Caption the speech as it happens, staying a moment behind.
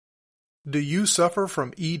Do you suffer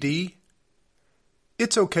from ED?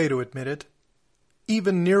 It's okay to admit it.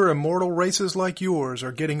 Even near-immortal races like yours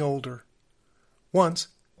are getting older. Once,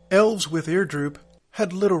 elves with ear droop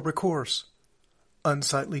had little recourse.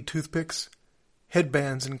 Unsightly toothpicks,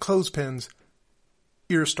 headbands and clothespins,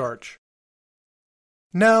 ear starch.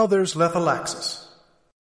 Now there's lethala.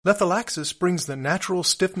 Lethala brings the natural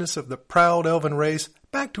stiffness of the proud elven race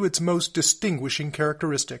back to its most distinguishing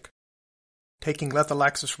characteristic. Taking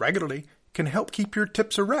lethala regularly can help keep your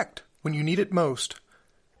tips erect when you need it most.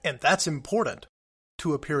 And that's important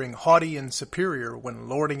to appearing haughty and superior when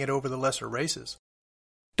lording it over the lesser races.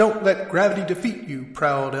 Don't let gravity defeat you,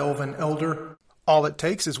 proud elven elder. All it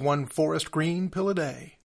takes is one forest green pill a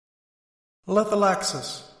day.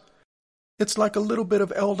 Lethala. It's like a little bit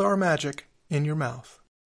of Eldar magic in your mouth.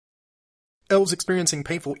 Elves experiencing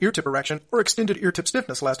painful ear tip erection or extended ear tip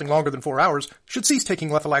stiffness lasting longer than 4 hours should cease taking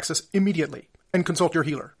lethala immediately and consult your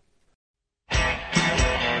healer.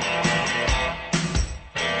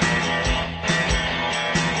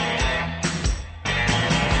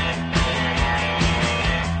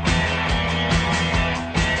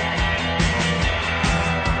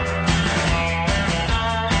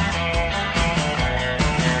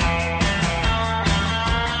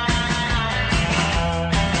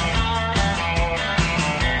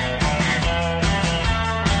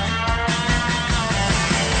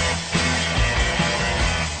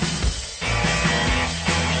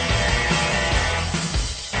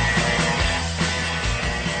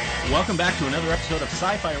 Welcome back to another episode of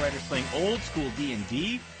Sci-Fi Writers Playing Old School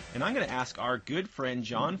D&D, and I'm going to ask our good friend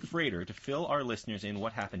John Frater to fill our listeners in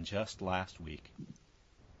what happened just last week.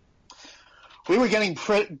 We were getting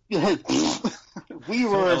we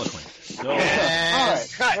were... So eloquent. All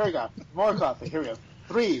right, here we go. More coffee. Here we go.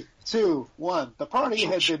 3, 2, 1. The party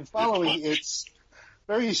had been following its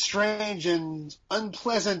very strange and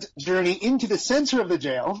unpleasant journey into the center of the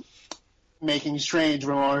jail, making strange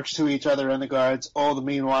remarks to each other and the guards all the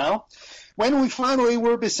meanwhile, when we finally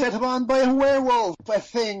were beset upon by a werewolf, a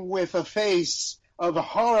thing with a face of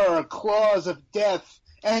horror, claws of death,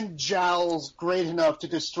 and jowls great enough to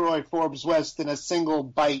destroy Forbes West in a single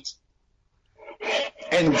bite.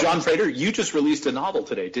 And John Frater, you just released a novel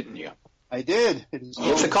today, didn't you? I did.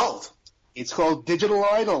 What's it called? It's called Digital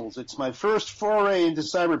Idols. It's my first foray into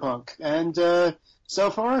cyberpunk, and so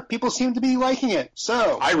far, people seem to be liking it.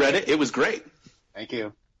 So I read it. It was great. Thank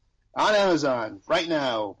you. On Amazon right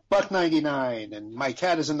now, $1.99, and my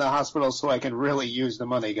cat is in the hospital, so I can really use the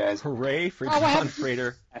money, guys. Hooray for John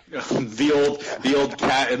Frater. the old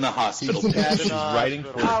cat in the hospital. He's writing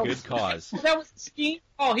for a good cause. That was a scheme.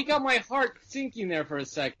 Oh, he got my heart sinking there for a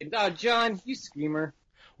second. John, you schemer.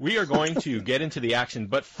 We are going to get into the action,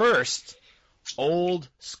 but first, old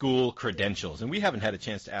school credentials. And we haven't had a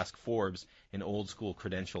chance to ask Forbes an old school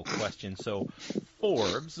credential question. So,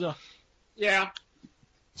 Forbes. Yeah.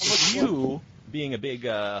 You, being a big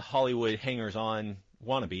Hollywood hangers-on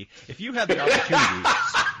wannabe, if you had the opportunity,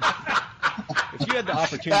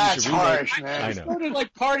 That's to remake, harsh, man. I know. Sort of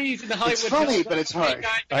like parties in the Hollywood. It's funny, but it's harsh.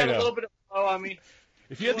 I know. A little bit of blow on me.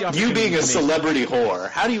 If you had the opportunity, You being a to make- celebrity whore,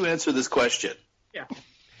 how do you answer this question? Yeah.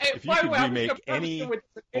 Hey, if you by the could way, I was remake gonna preface any it with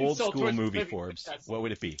an old insult school towards movie, living Forbes, success. what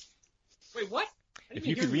would it be? Wait, what? If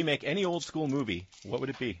you could remake any old school movie, what would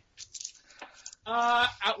it be?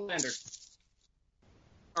 Outlander.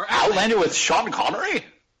 Or Outlander with Sean Connery?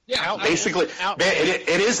 Yeah. Basically,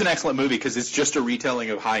 it is an excellent movie because it's just a retelling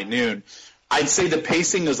of High Noon. I'd say the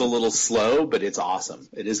pacing is a little slow, but it's awesome.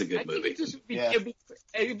 It is a good movie.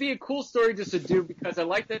 It'd be a cool story just to do because I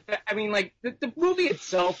like that. I mean, like, the movie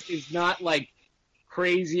itself is not, like,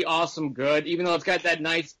 crazy, awesome good, even though it's got that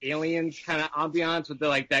nice aliens kind of ambiance with the,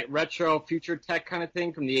 like, that retro future tech kind of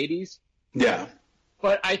thing from the 80s. Yeah.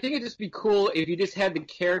 But I think it'd just be cool if you just had the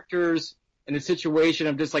characters in the situation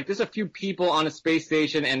of just, like, there's a few people on a space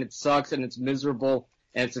station and it sucks and it's miserable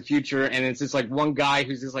and it's the future and it's just, like, one guy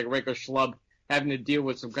who's just, like, a regular schlub having to deal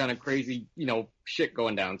with some kind of crazy, shit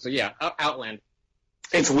going down. So, yeah, Outland.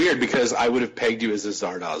 It's weird because I would have pegged you as a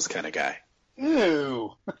Zardoz kind of guy.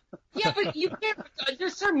 Ew. Yeah, but you can't.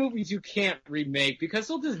 There's certain movies you can't remake because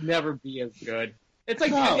they'll just never be as good. It's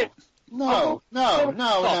like No.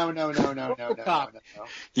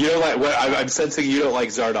 You don't like what I'm sensing. You don't like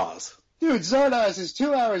Zardoz. Dude, Zardoz is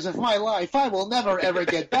 2 hours of my life I will never ever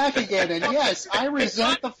get back again, and yes, I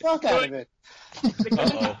resent the fuck out of it.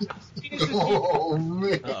 Uh-oh. Oh,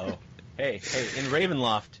 man. Uh-oh. Hey, in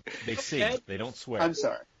Ravenloft, they sing. They don't swear. I'm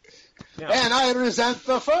sorry. Now, And I resent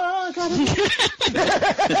the fuck. that's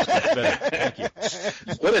better. Thank you.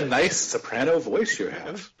 What a nice soprano voice you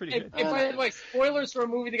That was have. pretty And good. by the way, spoilers for a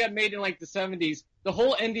movie that got made in like the 70s. The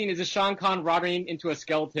whole ending is a Sean Conn rotting into a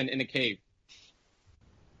skeleton in a cave.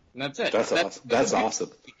 And that's it. That's awesome. That's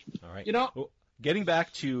awesome. All right. You know, Well, getting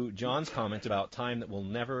back to John's comment about time that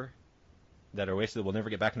are wasted, that we'll never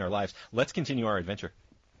get back in our lives, let's continue our adventure.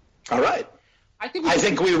 All right. I I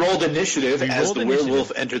think we rolled initiative We as rolled the initiative.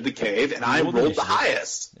 werewolf entered the cave, and I rolled rolled the initiative.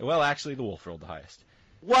 highest. Well, actually, the wolf rolled the highest.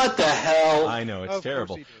 What the hell? I know, it's Of course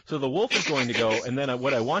terrible. he did. So the wolf is going to go, and then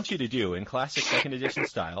what I want you to do in classic second edition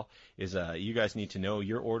style is you guys need to know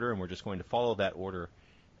your order, and we're just going to follow that order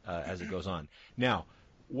as it goes on. Now,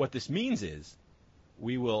 what this means is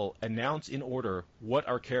we will announce in order what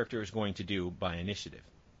our character is going to do by initiative.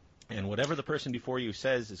 And whatever the person before you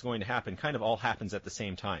says is going to happen kind of all happens at the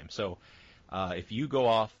same time. So if you go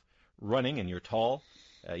off running and you're tall,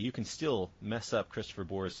 you can still mess up Christopher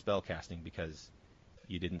Bohr's spell casting because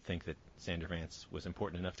you didn't think that Sander Vance was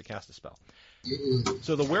important enough to cast a spell.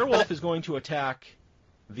 So the werewolf is going to attack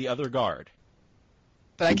the other guard.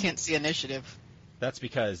 But I can't see initiative. That's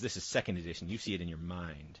because this is second edition. You see it in your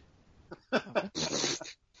mind.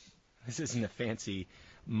 This isn't a fancy,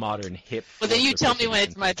 modern, hip... Well, then you or tell fifth me when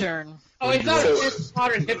edition it's my turn. oh, it's not So- a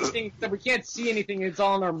modern hip thing that we can't see anything. It's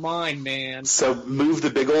all in our mind, man. So move the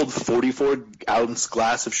big old 44-ounce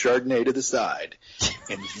glass of Chardonnay to the side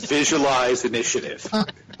and visualize initiative.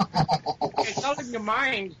 It's all in your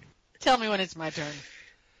mind. Tell me when it's my turn.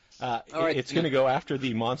 All right, it's going to go after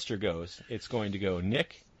the monster goes. It's going to go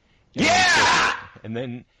Nick. Yeah! And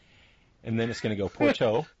then it's going to go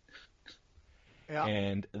Porto. Yeah.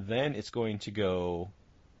 And then it's going to go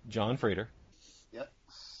John Frater. Yep.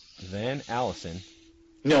 Then Allison.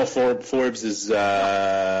 No, Forbes is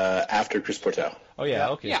after Chris Portel. Oh, yeah,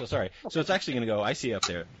 okay, Yeah. so sorry. So it's actually going to go, I see up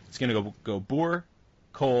there, it's going to go Boer,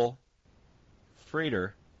 Cole,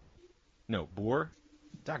 Frater. No, Boer.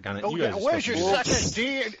 Doggone it. Oh, you guys yeah. are Where's supposed your to-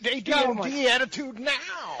 second D&D attitude now?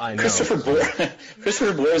 I know. Christopher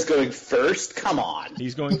Bohr is going first? Come on.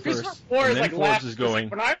 He's going Christopher first. Bohr And is then like Forbes last. is going.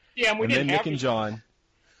 When I we And didn't then have Nick and any- John.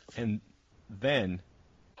 And then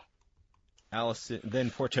Allison,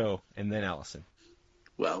 then Porto, and then Allison.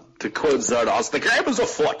 Well, to quote Zardos, the game is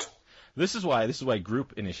afoot. This is why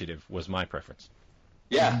group initiative was my preference.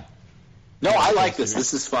 Yeah. No, I like this.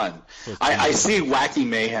 This is fun. I see wacky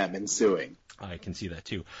mayhem ensuing. I can see that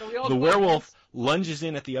too. So we all The go- werewolf lunges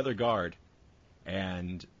in at the other guard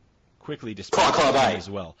and quickly dispatches Claw, claw, him bite. as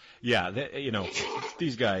well. Yeah,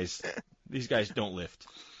 these guys don't lift,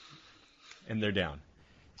 and they're down.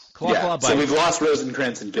 Claw, Yeah, claw, so bite. we've lost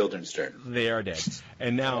Rosencrantz and Guildenstern. They are dead.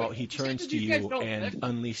 And now he turns to These guys you don't and lift.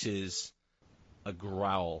 unleashes a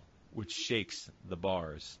growl which shakes the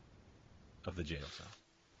bars of the jail cell.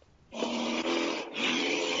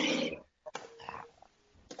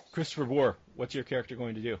 Christopher Bohr, what's your character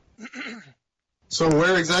going to do? So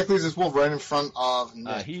where exactly is this wolf? Right in front of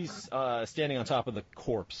Nick. He's standing on top of the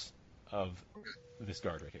corpse of this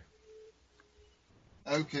guard right here.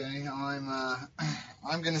 Okay,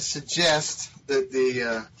 I'm going to suggest that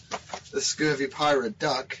the scurvy pirate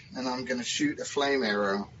duck, and I'm going to shoot a flame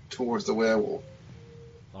arrow towards the werewolf.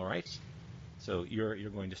 All right. So you're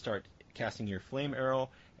going to start casting your flame arrow,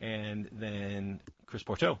 and then Chris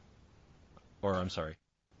Porto. Or, I'm sorry.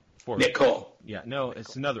 Forbes. Nick Cole. Yeah, no,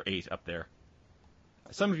 it's another 8 up there.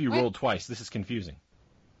 Some of you What? rolled twice. This is confusing.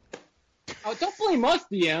 Oh, don't blame us,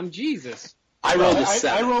 DM. Jesus. I rolled a I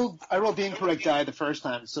 7. rolled the incorrect die the first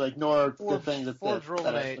time, so ignore the Forbes- thing that Forbes rolled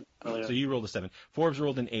that an I 8. put earlier. So you rolled a 7. Forbes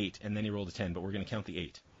rolled an 8, and then he rolled a 10, but we're going to count the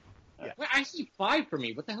 8. Wait, I see 5 for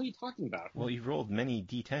me. What the hell are you talking about? Well, you've rolled many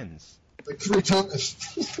D10s. Like 3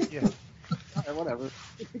 times. Yeah. Whatever.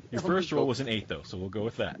 Your first roll was an 8, though, so we'll go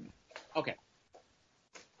with that. Okay.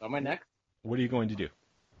 On my neck. What are you going to do?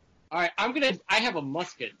 All right, I have a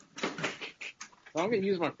musket. So I'm gonna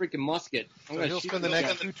use my freaking musket. I'm So gonna he'll shoot spend the this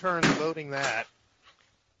next guy. 2 turns loading that.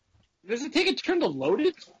 Does it take a turn to load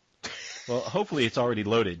it? Well, hopefully it's already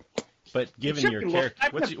loaded. But given should your be loaded.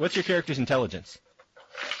 character, what's your character's intelligence?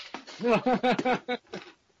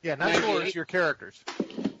 Yeah, not 98. yours, your character's.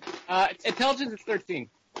 Intelligence is 13.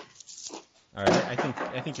 All right,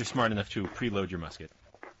 I think you're smart enough to preload your musket.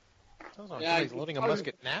 Sounds like Yeah, somebody's loading a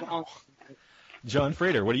musket now. John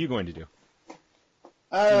Frater, what are you going to do?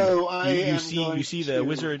 Oh, I am You see the to-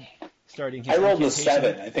 wizard starting his I rolled a incantation.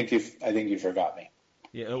 7. I think you forgot me.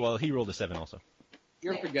 Yeah, well, he rolled a 7 also.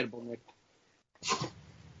 You're forgettable, Nick.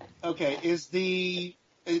 Okay, does the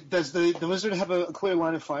wizard have a clear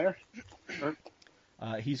line of fire?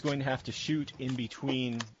 He's going to have to shoot in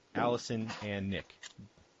between Allison and Nick.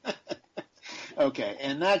 Okay,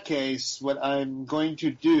 in that case, what I'm going to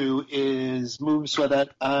do is move so that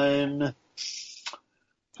I'm...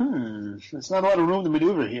 there's not a lot of room to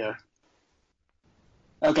maneuver here.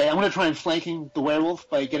 Okay, I'm going to try and flanking the werewolf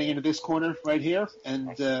by getting into this corner right here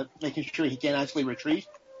and making sure he can't actually retreat.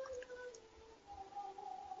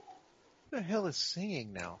 Who the hell is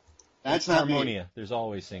singing now? That's not me. Harmonia. There's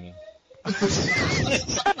always singing.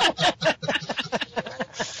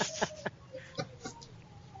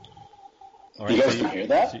 All right, You guys can hear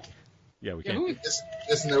that? Yeah, we can.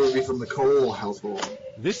 This note would be from the Cole household.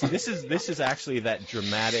 This is actually that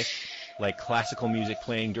dramatic, like classical music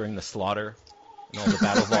playing during the slaughter, and all the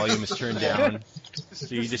battle volume is turned down.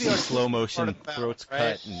 So you just see slow motion, throats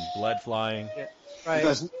cut, and blood flying. Yeah. Right.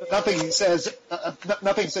 Because nothing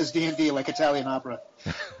says D&D like Italian opera.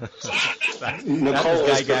 Nicole that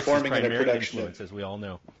was is Gygax's performing in a primary production influence, as we all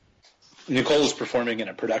know. Nicole is performing in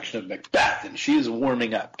a production of Macbeth, and she is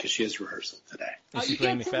warming up because she has rehearsal today. Is she You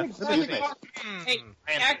playing can't say Macbeth? Macbeth. Hey,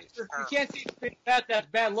 actor, you can't say Macbeth. That's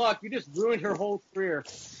bad luck. You just ruined her whole career.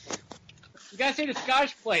 You gotta say the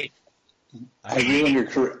Scottish play. I ruined her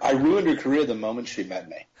career. I ruined her career the moment she met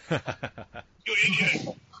me.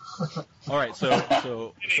 All right,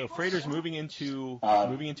 so Freighter's moving into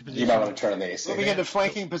position. You might want to turn on the AC. Moving into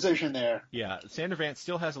flanking position there. Yeah, Sander Vance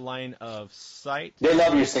still has a line of sight. They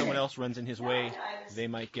love your If someone singing. else runs in his way, they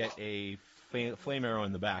might get a flame arrow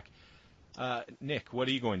in the back. Nick, what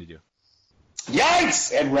are you going to do?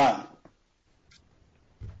 Yikes! And run.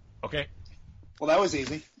 Okay. Well, that was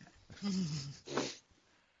easy.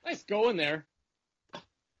 Nice going there.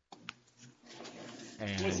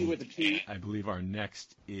 And with the T. I believe our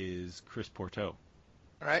next is Chris Porteau.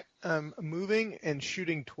 All right. Moving and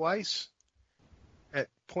shooting twice at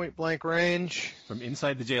point blank range. From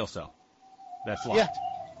inside the jail cell. That's locked. Yeah.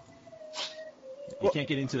 You can't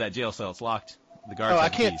get into that jail cell. It's locked. The guards Oh, I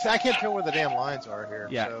have the can't. keys. I can't tell where the damn lines are here.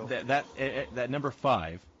 Yeah, So. that number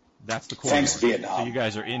 5, that's the corridor. Thanks, Vietnam. So you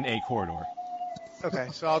guys are in a corridor. Okay,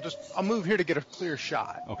 so I'll move here to get a clear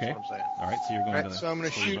shot. Okay. That's what I'm saying. All right, so you're going All to right, the so I'm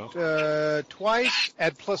going to corridor. shoot twice,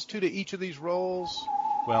 add +2 to each of these rolls.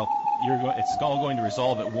 Well, it's all going to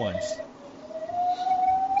resolve at once.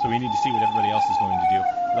 So we need to see what everybody else is going to do.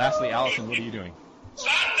 Lastly, Allison, what are you doing?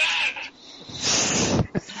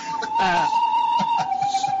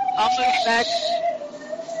 I'll move back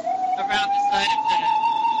around the side of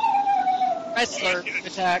the wrestler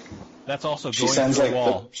attack. That's also She going sounds through like a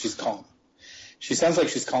wall. she's calling. She sounds like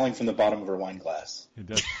she's calling from the bottom of her wine glass. It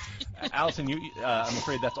does. Allison, I'm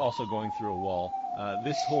afraid that's also going through a wall.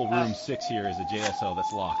 This whole room 6 here is a jail cell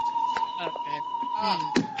that's locked.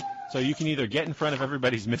 Okay. So you can either get in front of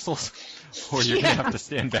everybody's missiles, or you're going to have to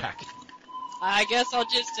stand back. I guess I'll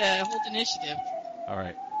just hold initiative. All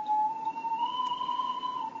right.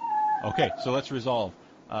 Okay, so let's resolve.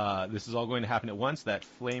 This is all going to happen at once. That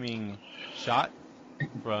flaming shot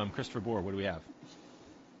from Christopher Bohr. What do we have?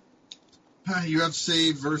 You have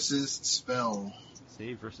save versus spell.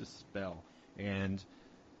 Save versus spell. And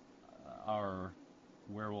our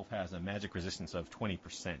werewolf has a magic resistance of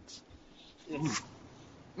 20%.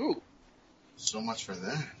 Ooh. So much for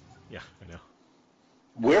that. Yeah, I know.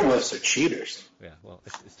 Werewolves are cheaters. Yeah, well,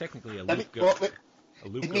 it's technically a That loop. mean- well, A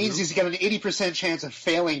loop It means he's got an 80% chance of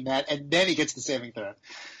failing that, and then he gets the saving throw.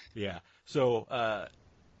 Yeah. So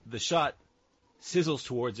the shot sizzles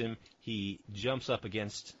towards him. He jumps up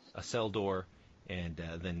against a cell door and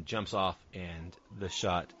then jumps off, and the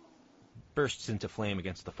shot bursts into flame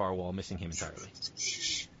against the far wall, missing him entirely.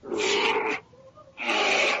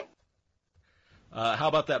 How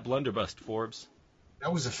about that blunderbuss, Forbes?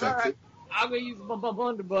 That was effective. I'm gonna use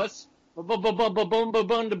blunderbuss.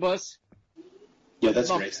 Blunderbuss. Yeah,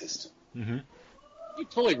 that's racist. Mm-hmm. You're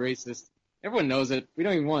totally racist. Everyone knows it. We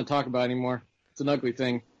don't even want to talk about it anymore. It's an ugly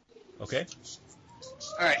thing. Okay.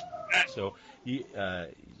 All right. So you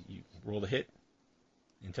roll the hit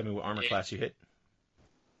and tell me what armor class you hit.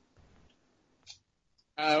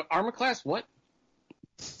 Armor class what?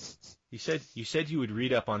 You said you would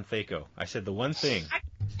read up on Thaco. I said the one thing.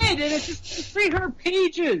 I did. It's just 300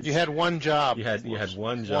 pages. You had one job. You had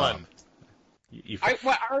one job. One. I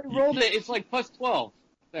already rolled it. It's like plus 12.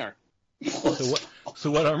 There.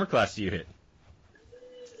 So what armor class do you hit?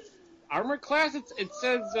 Armor class? It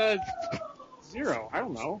says 0. I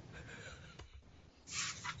don't know.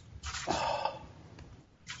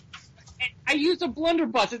 I used a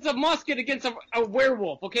blunderbuss. It's a musket against a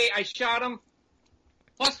werewolf. Okay, I shot him.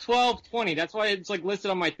 Plus 12, 20. That's why it's like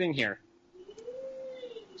listed on my thing here.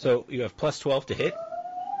 So you have plus 12 to hit?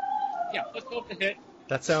 Yeah, plus 12 to hit.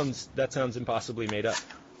 That sounds impossibly made up.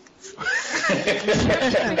 That's what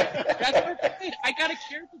I did. I got a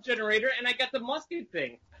character generator and I got the musket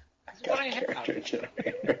thing. That's what I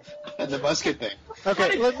have. And the musket thing.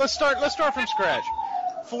 Okay, let's start from scratch.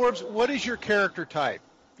 Forbes, what is your character type?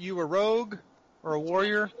 You a rogue or a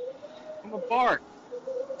warrior? I'm a bard.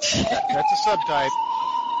 That's a subtype.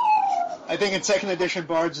 I think in second edition,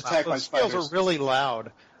 bards attack by Those skills spiders. are really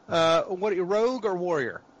loud. What rogue or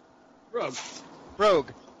warrior? Rogue. Rogue.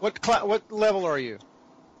 What level are you?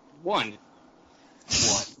 1.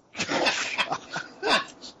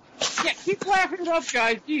 Yeah, keep laughing it up,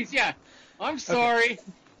 guys. Jeez, yeah. I'm sorry.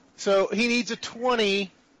 So he needs a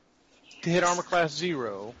 20 to hit armor class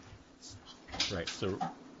 0. Right. So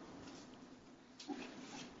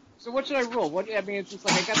So what should I roll? I mean, it's just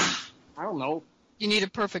like I don't know. You need a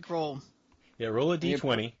perfect roll. yeah, roll a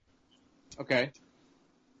d20. Okay.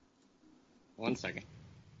 1 second.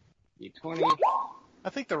 D20. I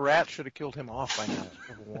think the rat should have killed him off by now.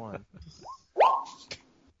 Level 1.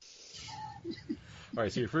 All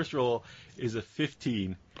right. So your first roll is a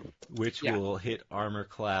 15, which Yeah. will hit armor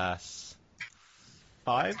class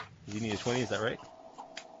 5. You need a 20. Is that right?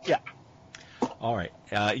 Yeah. All right.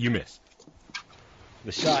 You miss.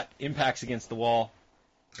 The shot impacts against the wall,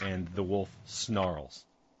 and the wolf snarls.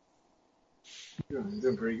 You're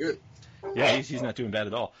doing pretty good. Yeah, he's not doing bad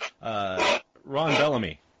at all. Ron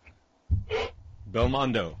Bellamy.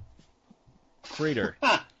 Belmondo. Freighter.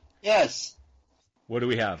 Yes. What do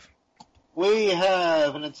we have? We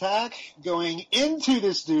have an attack going into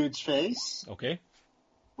this dude's face. Okay.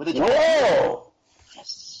 With a Whoa!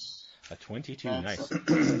 Yes. A 22. That's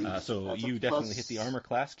Nice. So that's a you definitely plus- hit the armor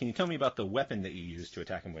class. Can you tell me about the weapon that you used to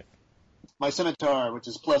attack him with? My scimitar, which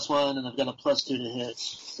is +1, and I've got a +2 to hit,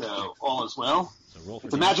 so all is well. So roll for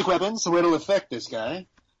It's a damage. magic weapon, so it'll affect this guy.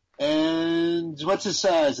 And what's his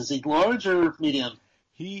size? Is he large or medium?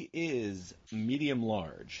 He is medium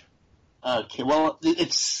large. Okay, well,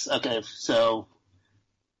 it's okay. So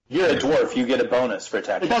You're a dwarf. You get a bonus for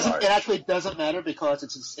attacking large. it actually doesn't matter because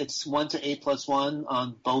it's 1 to 8 +1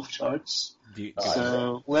 on both charts.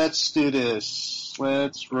 So let's do this.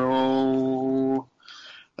 Let's roll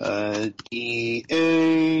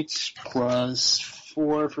D8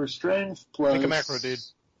 +4 for strength plus. Make a macro, dude.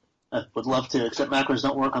 I would love to, except macros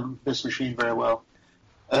don't work on this machine very well.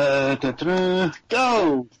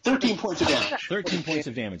 Go! 13 points of damage. 13 points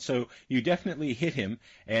of damage. So you definitely hit him,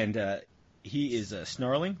 and he is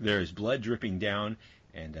snarling. There's blood dripping down,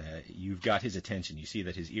 and you've got his attention. You see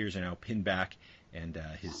that his ears are now pinned back, and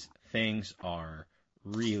his fangs are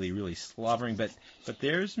really, really slobbering. But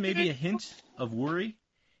there's maybe a hint of worry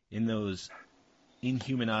in those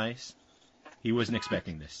inhuman eyes. He wasn't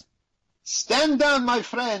expecting this. Stand down, my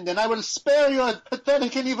friend, and I will spare your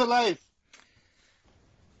pathetic and evil life.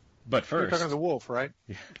 But You're first, talking to the wolf, right?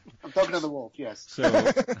 I'm talking to the wolf, yes.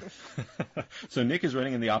 so Nick is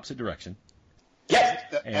running in the opposite direction. Yeah.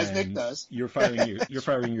 As and Nick does. You're firing your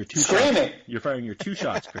two Screaming. shots. You're firing your 2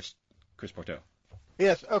 shots, Chris Porto.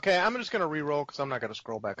 Yes. Okay, I'm just going to re-roll because I'm not going to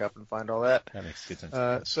scroll back up and find all that. That makes good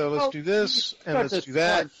sense. So let's do this, and let's do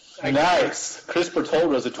that. Nice. Chris Bertol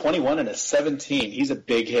rolls a 21 and a 17. He's a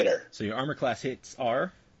big hitter. So your armor class hits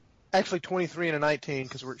are Actually, 23 and a 19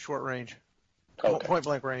 because we're at short range. Okay. Point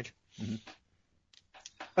blank range. Mhm.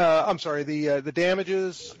 I'm sorry. The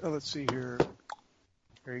damages. Let's see here.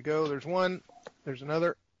 There you go. There's one. There's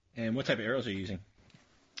another. and what type of arrows are you using?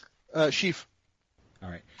 Sheaf. All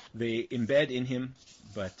right, they embed in him,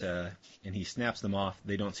 but and he snaps them off.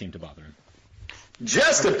 They don't seem to bother him.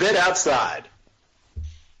 Just a bit outside.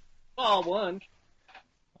 Ball 1.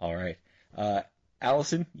 All right,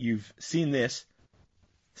 Allison, you've seen this,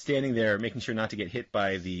 standing there, making sure not to get hit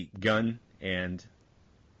by the gun and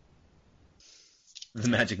the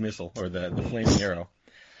magic missile or the flaming arrow.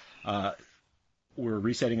 We're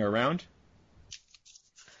resetting our round,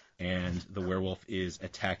 and the werewolf is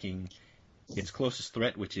attacking its closest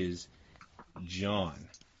threat, which is John.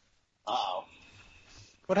 Uh-oh.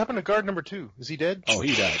 What happened to guard number 2? Is he dead? Oh,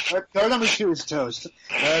 he died. Guard number 2 is toast.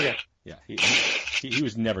 Okay. Yeah, he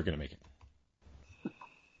was never going to make it.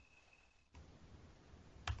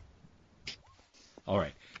 All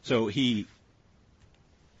right, so he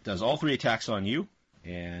does all 3 attacks on you.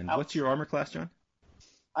 And what's your armor class, John?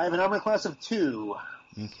 I have an armor class of 2.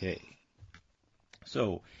 Okay.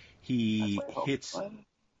 So he hits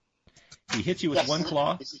you with Yes. one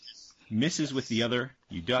claw, misses with the other,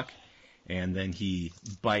 you duck, and then he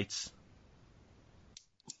bites,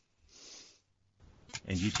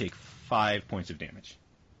 and you take 5 points of damage.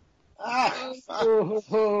 Ah, fuck.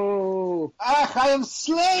 Oh. I am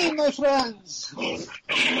slain, my friends!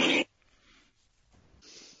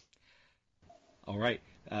 All right,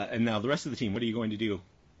 and now the rest of the team. What are you going to do?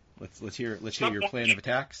 Let's hear your plans of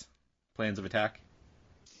attack.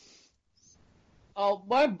 Oh,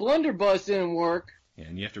 my blunderbuss didn't work. Yeah,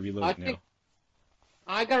 and you have to reload it now.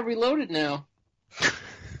 I gotta reload it now.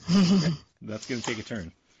 That's going to take a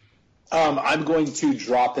turn. I'm going to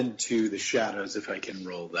drop into the shadows if I can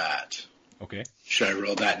roll that. Okay. Should I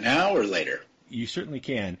roll that now or later? You certainly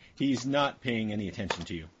can. He's not paying any attention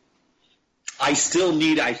to you. I still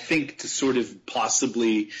need, I think, to sort of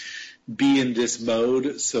possibly be in this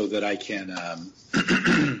mode so that I can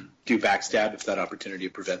do backstab if that opportunity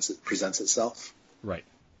presents itself. Right.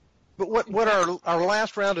 But what our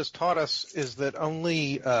last round has taught us is that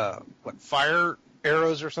only fire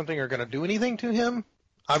arrows or something are going to do anything to him.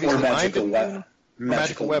 Obviously, or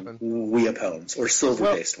magical weapon. Weapons or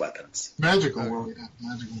silver-based weapons. Magical.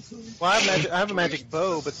 Well, I have a magic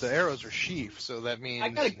bow, but the arrows are sheath, so that means I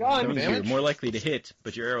got a gun. no You're damage. more likely to hit,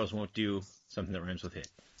 but your arrows won't do something that rhymes with hit.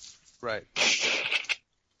 Right.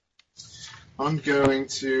 I'm going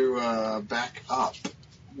to back up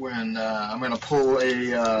when I'm going to pull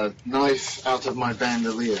a knife out of my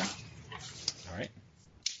bandolier. All right.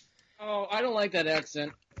 Oh, I don't like that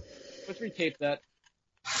accent. Let's retape that.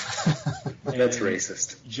 That's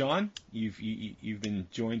racist. John, you've been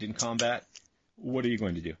joined in combat. What are you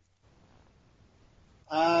going to do?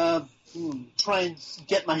 Try and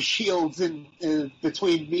get my shields in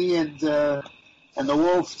between me and the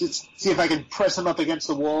wolf. Just see if I can press him up against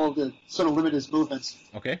the wall to sort of limit his movements.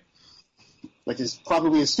 Okay. Which is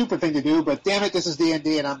probably a stupid thing to do, but damn it, this is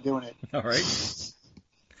D&D and I'm doing it. All right.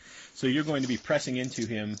 So you're going to be pressing into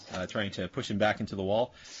him, trying to push him back into the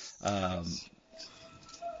wall.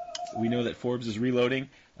 We know that Forbes is reloading.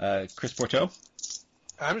 Chris Porteau?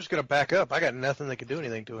 I'm just going to back up. I got nothing that could do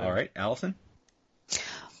anything to him. All right. Allison?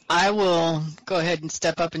 I will go ahead and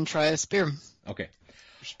step up and try a spear. Okay.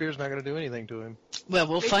 Your spear's not going to do anything to him. Well,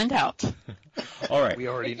 we'll find out. All right. We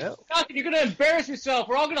already know. You're going to embarrass yourself.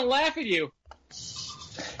 We're all going to laugh at you.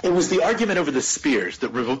 It was the argument over the spears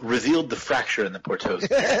that revealed the fracture in the Porteau's.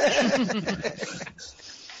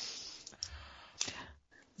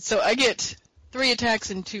 So I get 3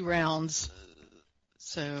 attacks in 2 rounds.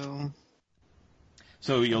 So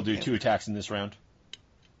you'll do 2 attacks in this round?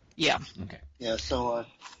 yeah. Okay. Yeah, so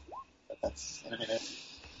that's in a minute.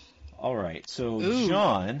 All right. So, Ooh.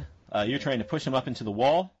 John, you're trying to push him up into the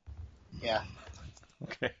wall? Yeah.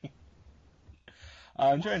 Okay.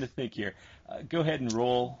 I'm trying to think here. Go ahead and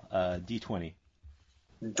roll D20.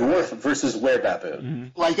 Dwarf versus werebaboon.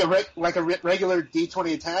 Mm-hmm. Like a regular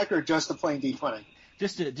D20 attack or just a plain D20?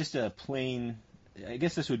 Just a plain. I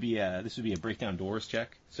guess this would be a breakdown doors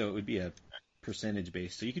check. So it would be a percentage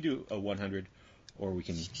base. So you could do a 100, or we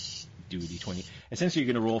can do a D20. Essentially,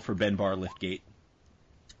 you're going to roll for Ben Bar Lift Gate,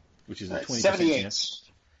 which is a 20% 78. chance.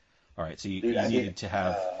 All right. So you needed to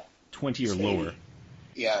have 20 or lower.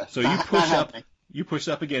 Yeah. So you push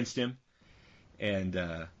up against him, and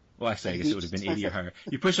well, actually, I guess it would have been 80 or higher.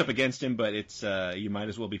 You push up against him, but it's you might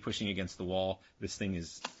as well be pushing against the wall. This thing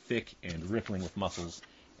is thick and rippling with muscles,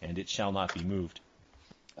 and it shall not be moved.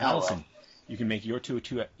 Allison, you can make your two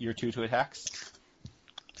attacks.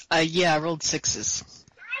 Yeah, I rolled 6s.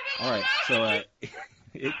 All right, so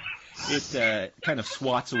it kind of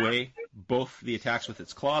swats away both the attacks with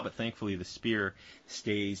its claw, but thankfully the spear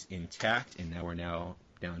stays intact, and now we're down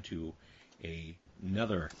to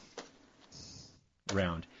another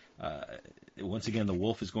round. Once again, the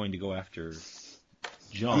wolf is going to go after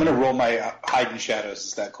John. I'm going to roll my hide in shadows.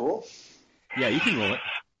 Is that cool? Yeah, you can roll it.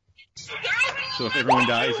 So if everyone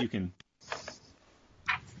dies, you can...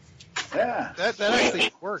 Yeah. That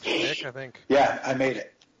actually works, Nick, I think. Yeah, I made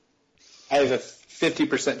it. I have a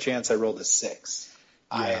 50% chance I rolled a 6.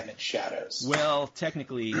 Yeah. I am in shadows. Well,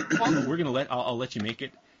 technically, I'll let you make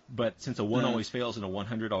it, but since a 1 always fails and a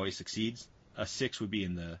 100 always succeeds, a 6 would be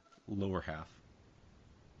in the lower half.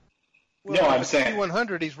 Well, no, I'm saying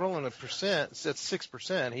 100. He's rolling a percent. That's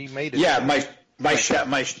 6%. He made it. Yeah,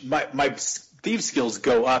 my thief skills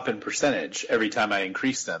go up in percentage every time I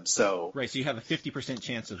increase them. So right, so you have a 50%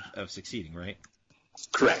 chance of succeeding, right?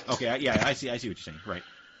 Correct. Okay, yeah, I see what you're saying. Right.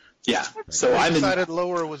 Yeah. Right. So I decided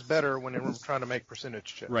lower was better when they were trying to make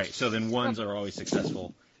percentage checks. Right. So then 1s are always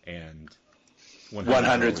successful, and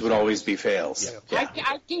 100s would always be fails. Yeah.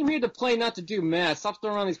 I came here to play, not to do math. Stop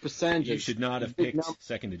throwing around these percentages. You should not have picked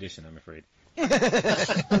second edition, I'm afraid.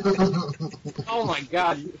 Oh my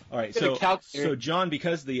God! All right, so John,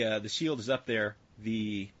 because the shield is up there,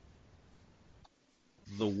 the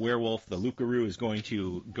werewolf, the Lukaroo, is going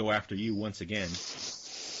to go after you once again.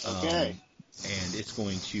 Okay. And it's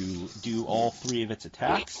going to do all 3 of its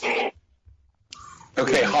attacks.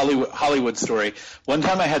 Okay, Hollywood story. One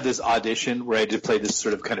time I had this audition where I had to play this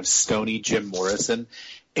sort of kind of stony Jim Morrison,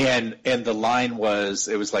 and the line was,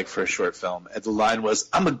 it was like for a short film, and the line was,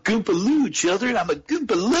 "I'm a Goombaloo, children, I'm a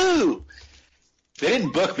Goombaloo." They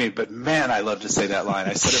didn't book me, but man, I love to say that line.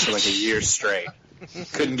 I said it for like a year straight.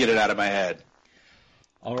 Couldn't get it out of my head.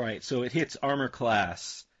 All right, so it hits armor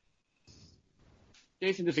class.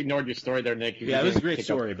 Jason just ignored your story there, Nick. Yeah, it was a great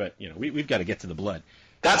story, but we've got to get to the blood.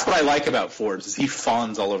 That's what I like about Forbes, is he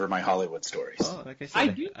fawns all over my Hollywood stories. Oh, like I said, I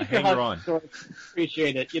do a think your hanger-on. Hollywood story,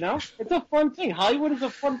 appreciate it, It's a fun thing. Hollywood is a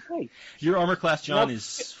fun place. Your armor class, John,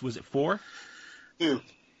 was it 4? 2.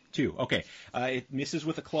 2, okay. It misses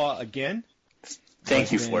with a claw again.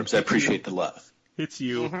 Thank you, Forbes. I appreciate the love. Hits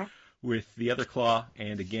you with the other claw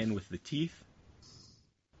and again with the teeth.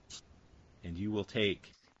 And you will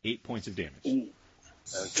take 8 points of damage. Okay.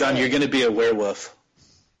 John, you're going to be a werewolf.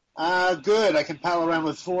 Good. I can pal around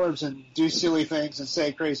with Forbes and do silly things and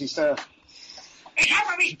say crazy stuff.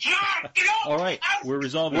 All right, we're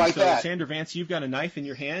resolving. Like so, that. Sandra Vance, you've got a knife in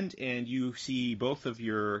your hand, and you see both of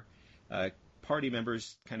your party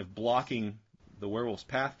members kind of blocking the werewolf's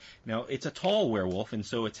path. Now, it's a tall werewolf, and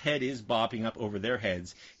so its head is bobbing up over their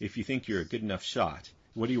heads if you think you're a good enough shot.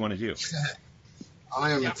 What do you want to do?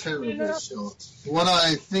 I am a terrible shot. What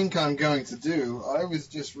I think I'm going to do, I was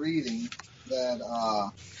just reading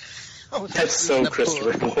that, That's so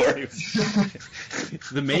Christopher Moore.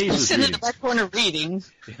 The maze is Sitting in reading. the back corner reading.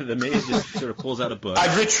 The maze just sort of pulls out a book.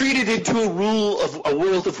 I've retreated into a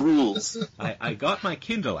world of rules. I got my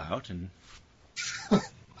Kindle out, and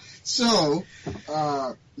So,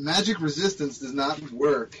 magic resistance does not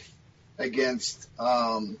work against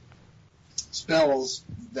spells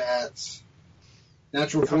that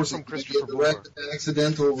natural Come forces from can be a Christopher direct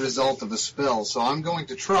accidental result of a spell. So I'm going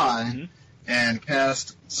to try and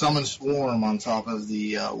cast Summon Swarm on top of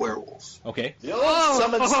the werewolf. okay. The old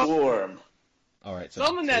summon swarm. All right. So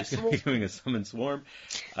Summon that he's going to be doing a summon swarm.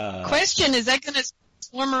 Question, is that going to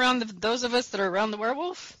swarm around those of us that are around the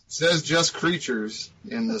werewolf? It says just creatures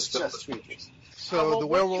in the spell. Just creatures. So the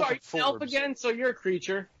werewolf are and you elf Forbes. again, so you're a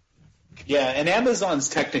creature. Yeah, and Amazons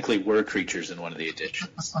technically were creatures in one of the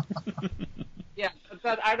editions. Yeah,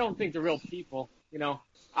 but I don't think they're real people.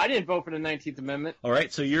 I didn't vote for the 19th Amendment. All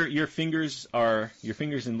right. So your fingers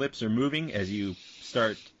and lips are moving as you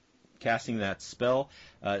start casting that spell.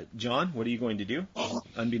 John, what are you going to do?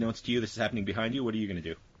 Unbeknownst to you, this is happening behind you. What are you going to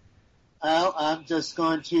do? Well, I'm just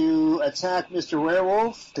going to attack Mr.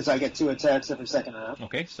 Werewolf, because I get 2 attacks every second round.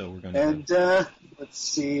 Okay. So we're going to. And let's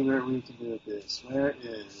see where we can do this. Where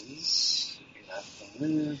is...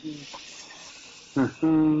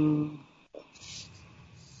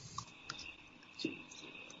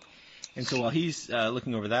 And so while he's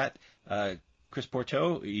looking over that, Chris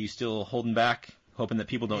Porteau, are you still holding back, hoping that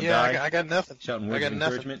people don't die? I got nothing. Shouting I words got of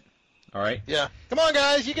nothing. encouragement. All right. Yeah. Come on,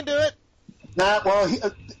 guys, you can do it. Well,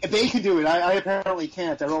 they can do it. I apparently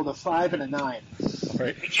can't. I rolled a 5 and a 9. All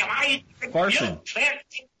right.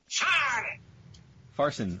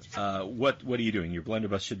 Farson, what are you doing? Your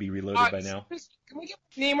blunderbuss should be reloaded by now. Can we get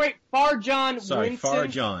my name right? Farjohn Sorry, Winston.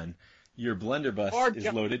 Farjohn. Your blunderbuss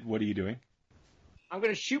is loaded. What are you doing? I'm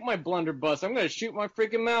going to shoot my blunderbuss. I'm going to shoot my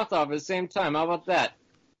freaking mouth off at the same time. How about that?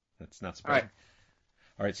 That's not surprising.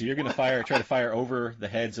 All right, so you're going to try to fire over the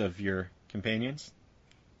heads of your companions?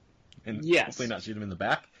 And Yes. hopefully not shoot them in the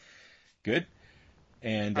back. Good.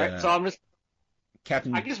 And All right, so I'm just...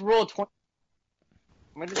 Captain... I just roll a 20.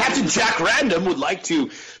 Captain Jack Random would like to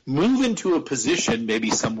move into a position, maybe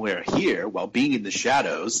somewhere here, while being in the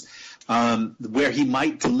shadows, where he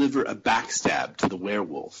might deliver a backstab to the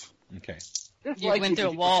werewolf. Okay. You went through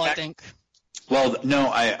a wall, I think. Well, no,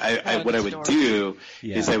 what I would do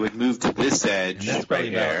is I would move to this edge And that's right probably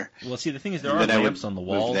here. Well, see, the thing is there are lamps on the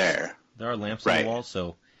walls. There. There are lamps on the walls,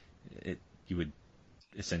 so you would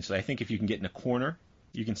essentially... I think if you can get in a corner,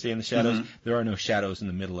 you can stay in the shadows. Mm-hmm. There are no shadows in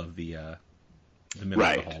the middle of the of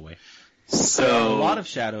the hallway. So there are a lot of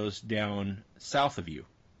shadows down south of you.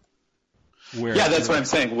 Yeah, that's what I'm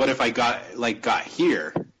saying. What if I got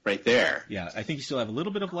here, right there? Yeah, I think you still have a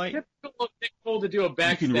little bit of light. It's cool to do a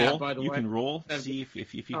backstab, You can roll. by the way. You can roll. See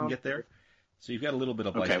if you can get there. So you've got a little bit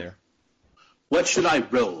of light there. What should I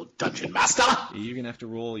roll, Dungeon Master? You're gonna have to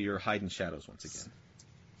roll your hide in shadows once again.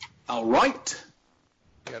 All right.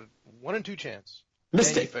 You got a 1 in 2 chance.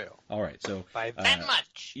 Mistake. And you fail. All right, so That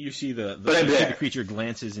much. you see the creature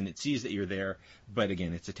glances and it sees that you're there, but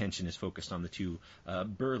again, its attention is focused on the 2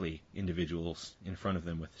 burly individuals in front of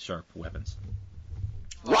them with sharp weapons.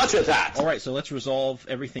 Roger that. All right, so let's resolve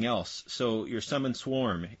everything else. So your summon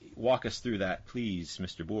swarm, walk us through that, please,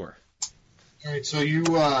 Mr. Bohr. All right, so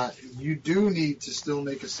you do need to still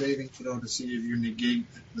make a saving throw to see if you negate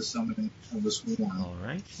the summoning of the swarm. All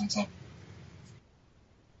right. On top.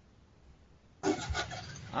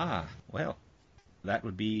 Well, that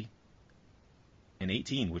would be an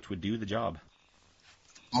 18, which would do the job.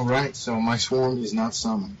 All right, so my swarm is not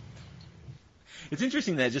summoned. It's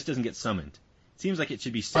interesting that it just doesn't get summoned. It seems like it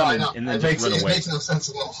should be summoned and then just run away. It makes no sense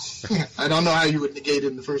at all. I don't know how you would negate it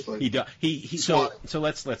in the first place. So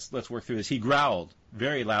let's work through this. He growled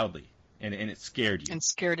very loudly, and it scared you. And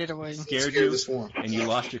scared it away. Scared you, and you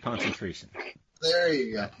lost your concentration. There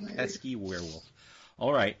you go. Pesky werewolf.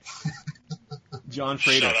 All right. John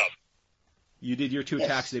Frater. Shut up. You did your 2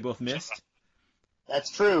 attacks. They both missed. That's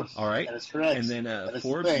true. All right. That is correct. And then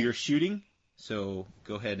Forbes, you're shooting. So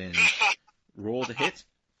go ahead and roll to hit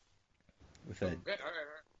with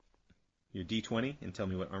your D20 and tell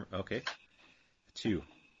me what armor. Okay. 2.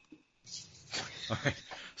 All right.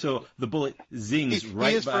 So the bullet zings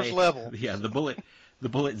right is by first level. Yeah, the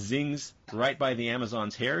bullet zings right by the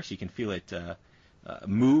Amazon's hair. She can feel it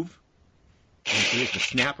move. And creates a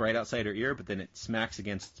snap right outside her ear, but then it smacks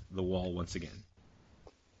against the wall once again.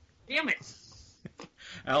 Damn it.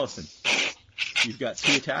 Allison, you've got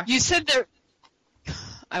 2 attacks. You said there.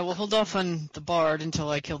 I will hold off on the bard until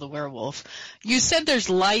I kill the werewolf. You said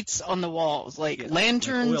there's lights on the walls, like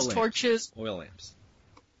lanterns, like torches. Oil lamps.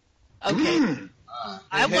 Okay.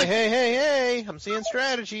 Hey! I'm seeing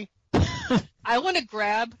strategy. I want to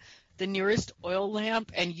grab the nearest oil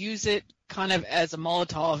lamp and use it kind of as a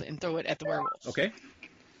Molotov and throw it at the werewolf. Okay.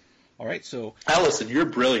 All right. So Allison, you're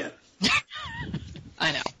brilliant.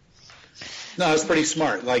 I know. No, it's pretty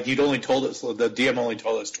smart. Like you'd only told us, the DM only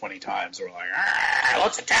told us 20 times. We're like,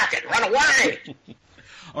 let's attack it, run away.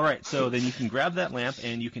 All right. So then you can grab that lamp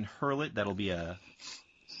and you can hurl it. That'll be a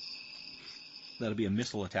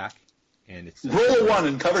missile attack. And it's roll a 1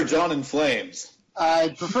 and cover John in flames.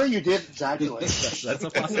 I prefer you didn't, actually. That's a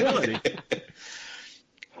possibility.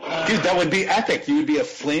 Dude, that would be epic. You would be a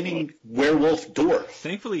flaming werewolf dwarf.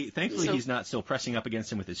 Thankfully, he's not still pressing up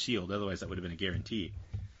against him with his shield. Otherwise, that would have been a guarantee.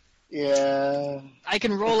 Yeah. I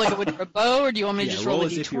can roll like with a bow, or do you want me to just roll a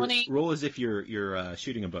d20? Roll as if you're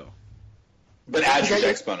shooting a bow. But add your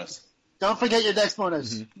dex bonus. Don't forget your dex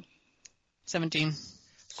bonus. Mm-hmm. 17.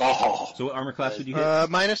 Oh. So what armor class would you hit?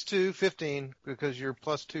 -2, 15, because your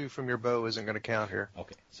 +2 from your bow isn't going to count here.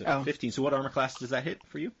 Okay, so 15. So what armor class does that hit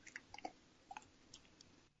for you?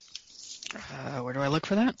 Where do I look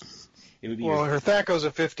for that? It would be her Thaco's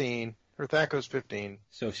a 15. Her Thaco's 15.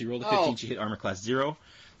 So if she rolled a 15, she hit armor class 0.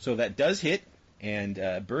 So that does hit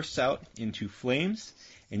and bursts out into flames,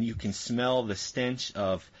 and you can smell the stench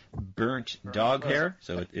of burnt dog hair.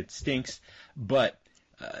 So it stinks, but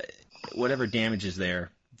whatever damage is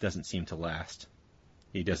there doesn't seem to last.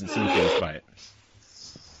 He doesn't seem phased by it.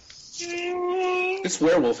 This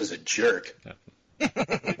werewolf is a jerk.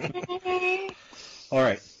 All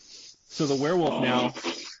right. So the werewolf now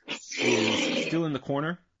is still in the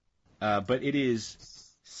corner, but it is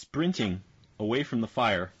sprinting away from the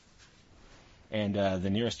fire, and the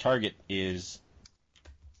nearest target is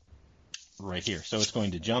right here. So it's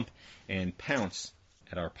going to jump and pounce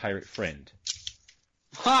at our pirate friend.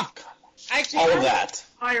 Ha! Actually, All of I'm that. the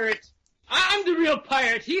pirate. I'm the real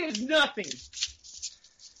pirate. He is nothing.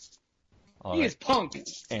 All He right. is punk.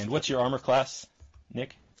 And what's your armor class,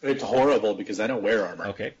 Nick? It's horrible because I don't wear armor.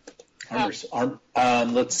 Okay. Let's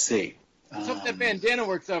see. Let's hope that bandana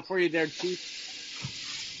works out for you there, Chief.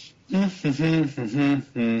 Where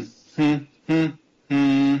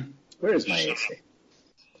is my AC?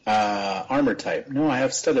 Armor type. No, I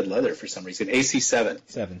have studded leather for some reason. AC 7.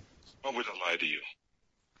 7. What would I lie to you?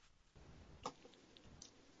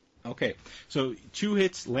 Okay. So 2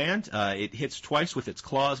 hits land. It hits twice with its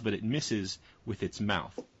claws, but it misses with its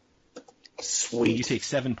mouth. Sweet. You take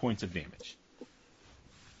 7 points of damage.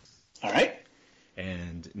 All right.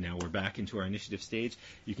 And now we're back into our initiative stage.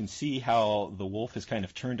 You can see how the wolf has kind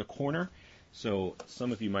of turned a corner, so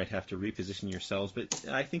some of you might have to reposition yourselves, but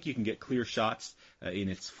I think you can get clear shots in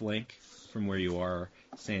its flank from where you are,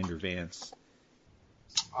 Sand or Vance.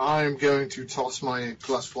 I'm going to toss my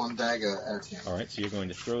 +1 dagger at him. All right, so you're going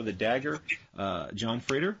to throw the dagger. John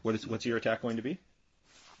Frater, what's your attack going to be?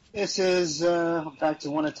 This is back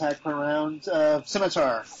to 1 attack per round.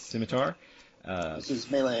 Scimitar. Scimitar. This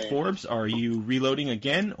is melee. Forbes, are you reloading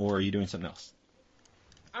again, or are you doing something else?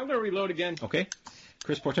 I'm going to reload again. Okay.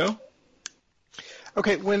 Chris Porteau?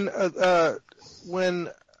 Okay, when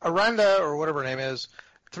Aranda, or whatever her name is,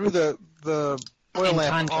 threw the oil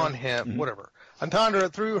lamp on him, whatever.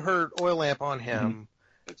 Antandra threw her oil lamp on him.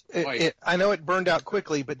 I know it burned out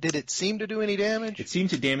quickly, but did it seem to do any damage? It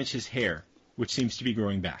seemed to damage his hair, which seems to be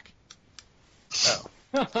growing back.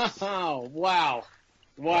 Oh, wow.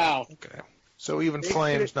 Wow. Okay. So even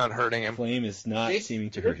Flame's not hurting him. Flame is not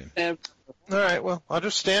seeming to hurt him. All right, well, I'll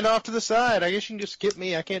just stand off to the side. I guess you can just skip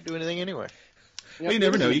me. I can't do anything anyway. Well, you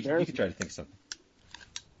never know. You can try to think of something.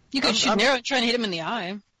 You could shoot an arrow and try and hit him in the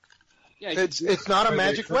eye. Yeah, It's not a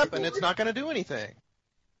magic weapon. It's not going to do anything.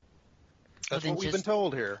 That's Well, what we've just- been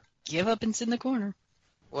told here. Give up and sit in the corner.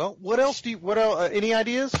 Well, what else? Any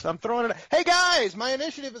ideas? I'm throwing it. Hey guys, my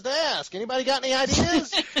initiative is to ask. Anybody got any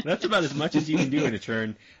ideas? That's about as much as you can do in a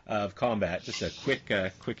turn of combat. Just a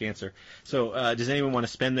quick answer. So, does anyone want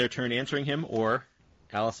to spend their turn answering him, or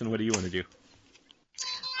Allison, what do you want to do?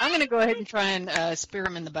 I'm going to go ahead and try and spear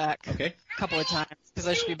him in the back Okay. a couple of times, because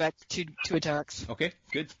I should be back to two attacks. Okay.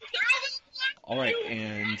 Good. All right,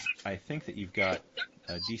 and I think that you've got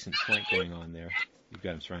a decent flank going on there. You've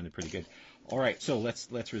got him surrounded pretty good. All right, so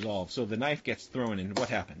let's resolve. So the knife gets thrown, and what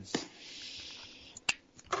happens?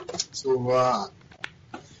 So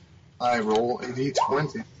I roll a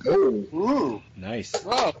d20. Oh. Ooh. Nice.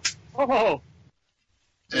 Whoa. Oh.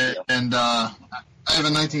 And I have a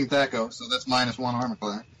 19th echo, so that's -1 armor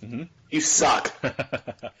class. Mm-hmm. You suck.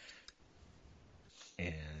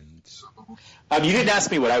 And You didn't ask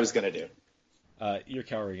me what I was going to do. you're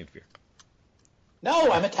cowering in fear.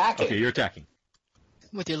 No, I'm attacking. Okay, you're attacking.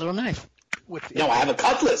 With your little knife. No, I have a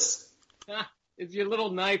cutlass. It's your little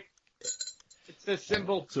knife. It's a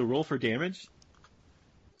symbol. So roll for damage.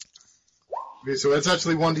 Okay, so that's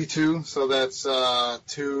actually 1d2, so that's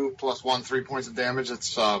 2 + 1, 3 points of damage.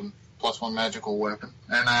 It's +1 magical weapon.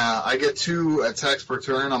 And I get 2 attacks per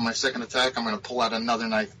turn. On my second attack, I'm going to pull out another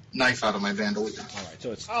knife out of my bandolier. All right,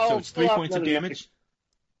 so it's Oh, 3 pull out points of another damage.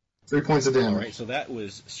 3 points of damage. All right, so that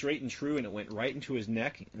was straight and true, and it went right into his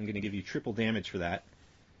neck. I'm going to give you triple damage for that.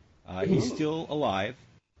 He's still alive,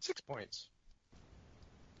 6 points.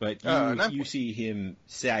 but 9 you points. see him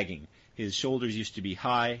sagging. His shoulders used to be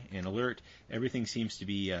high and alert. Everything seems to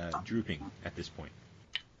be drooping at this point.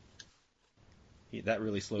 That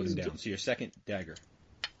really slowed him down. So your second dagger.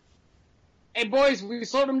 Hey, boys, we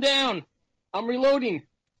slowed him down. I'm reloading.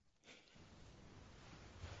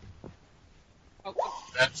 Oh,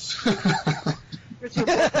 That's oh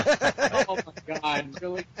my God!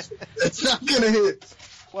 Really? it's not going to hit.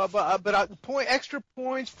 Well, but extra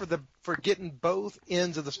points for getting both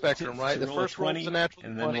ends of the spectrum, right? So The roll first a 20 roll is a natural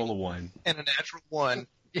and then 20, roll a 1. and a natural 1.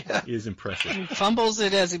 Yeah. Is impressive. He fumbles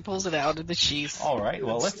it as he pulls it out of the sheath. All right,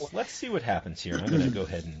 well, let's see what happens here. I'm going to go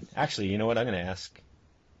ahead and... Actually, you know what? I'm going to ask...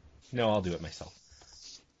 No, I'll do it myself.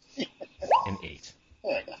 An 8.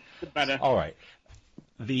 Better. All right.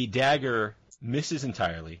 The dagger misses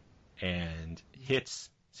entirely and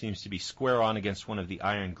seems to be square on against one of the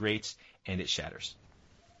iron grates, and it shatters.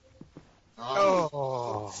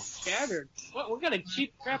 Oh. Scattered. What kind of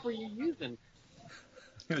cheap crap are you using?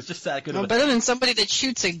 It was just that good Well, of a... better than somebody that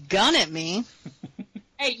shoots a gun at me.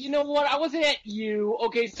 Hey, you know what? I wasn't at you.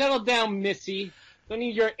 Okay, settle down, Missy. Don't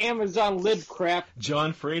need your Amazon lib crap.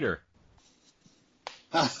 John Frater.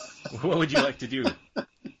 What would you like to do?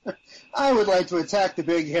 I would like to attack the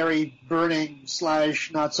big, hairy, burning /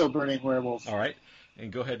 not so burning werewolf. All right,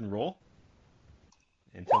 and go ahead and roll.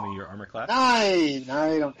 And tell me your armor class. 9.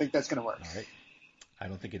 I don't think that's going to work. All right. I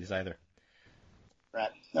don't think it is either. Right.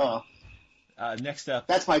 Oh, well. Next up.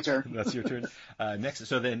 That's my turn. That's your turn. Next.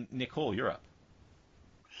 So then, Nicole, you're up.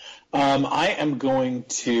 I am going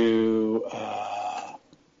to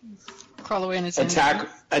Crawl away in his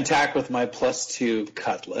attack with my +2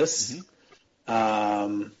 cutlass.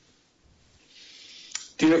 Mm-hmm.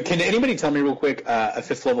 Can anybody tell me real quick, a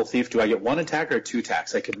 5th level thief, do I get 1 attack or 2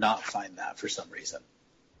 attacks? I could not find that for some reason.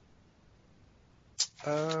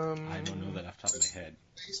 I don't know that off the top of my head.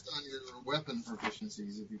 Based on your weapon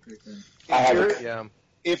proficiencies, if you pick that. I have a, Yeah.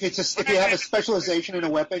 If you have a specialization in a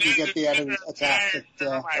weapon, you get the added attack at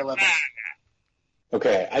 11.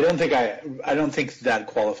 okay, I don't think that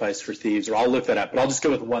qualifies for thieves, or I'll look that up, but I'll just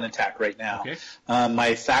go with 1 attack right now. Okay.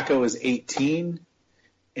 My THACO is 18,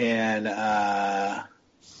 and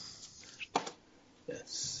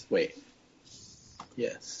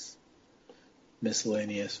yes,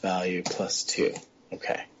 miscellaneous value +2.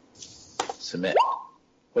 Okay, submit.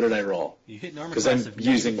 What did I roll? You hit an armor 'Cause class I'm of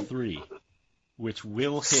using- 3, which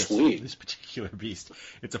will hit Sweet. this particular beast.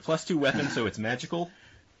 It's a +2 weapon, so it's magical.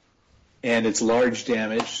 And it's large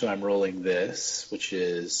damage, so I'm rolling this, which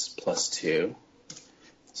is +2.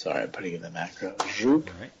 Sorry, I'm putting in the macro. Zoop.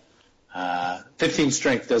 All right. 15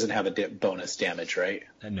 strength doesn't have a bonus damage, right?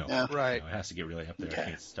 No. Yeah. Right. No, it has to get really up there. Okay. I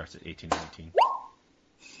think it starts at 18 or 19.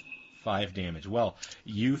 5 damage. Well,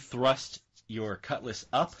 you thrust your cutlass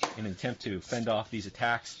up in an attempt to fend off these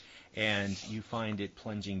attacks, and you find it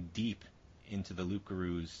plunging deep into the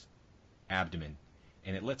Lucaru's abdomen,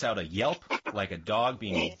 and it lets out a yelp like a dog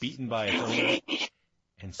being beaten by its owner,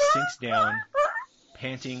 and sinks down,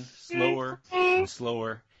 panting slower and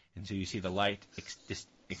slower until you see the light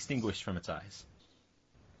extinguished from its eyes.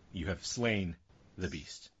 You have slain the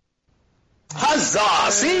beast.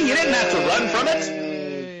 Huzzah! See, you didn't have to run from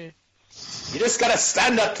it. You just gotta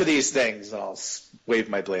stand up to these things. I'll wave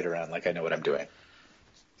my blade around like I know what I'm doing.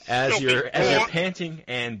 As you're panting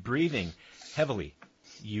and breathing heavily,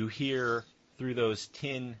 you hear through those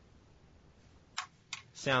tin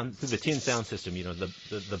sound system,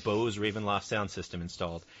 the Bose Ravenloft sound system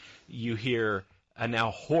installed. You hear a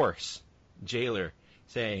now hoarse jailer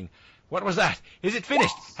saying, "What was that? Is it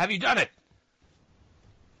finished? Have you done it?"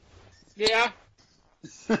 Yeah.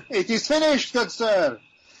 It is finished, good sir.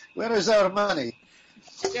 Where is our money?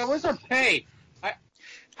 Yeah, where's our pay?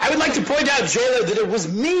 I would like to point out, jailer, that it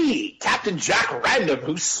was me, Captain Jack Random,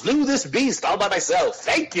 who slew this beast all by myself.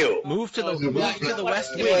 Thank you. Move to the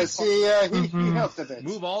west wing. Yes, he helped a bit.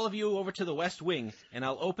 Move all of you over to the west wing, and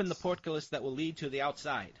I'll open the portcullis that will lead to the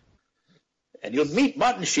outside. And you'll meet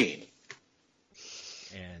Martin Sheen.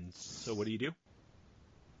 And so what do you do?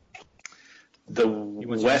 The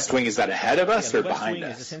west wing, is that ahead of us or behind us? The west wing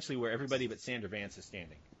is essentially where everybody but Sander Vance is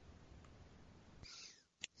standing.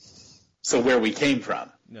 So where we came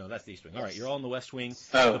from? No, that's the east wing. All right, you're all in the west wing.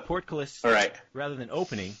 Oh. The portcullis, all right, rather than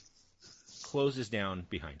opening, closes down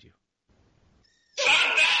behind you.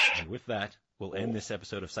 And with that, we'll end this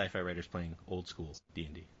episode of Sci-Fi Writers Playing Old School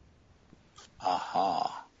D&D.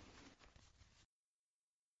 Aha.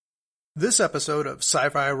 This episode of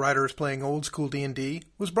Sci-Fi Writers Playing Old School D&D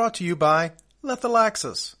was brought to you by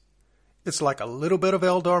Lethalaxis. It's like a little bit of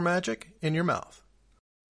Eldar magic in your mouth.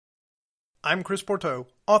 I'm Chris Porteau,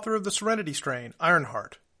 author of the Serenity Strain,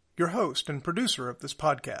 Ironheart, your host and producer of this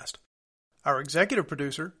podcast. Our executive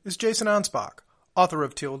producer is Jason Ansbach, author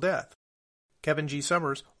of Till Death. Kevin G.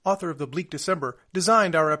 Summers, author of The Bleak December,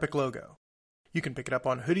 designed our epic logo. You can pick it up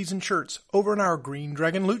on hoodies and shirts over in our Green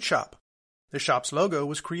Dragon Loot Shop. The shop's logo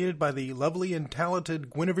was created by the lovely and talented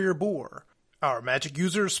Guinevere Bohr, our magic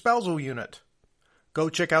user's spousal unit. Go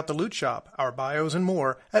check out the Loot Shop, our bios and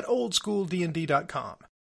more at oldschooldnd.com.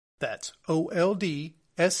 That's OLDSCHOOLDN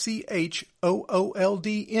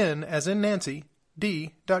as in Nancy,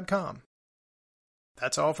 D.com.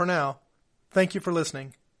 That's all for now. Thank you for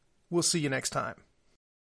listening. We'll see you next time.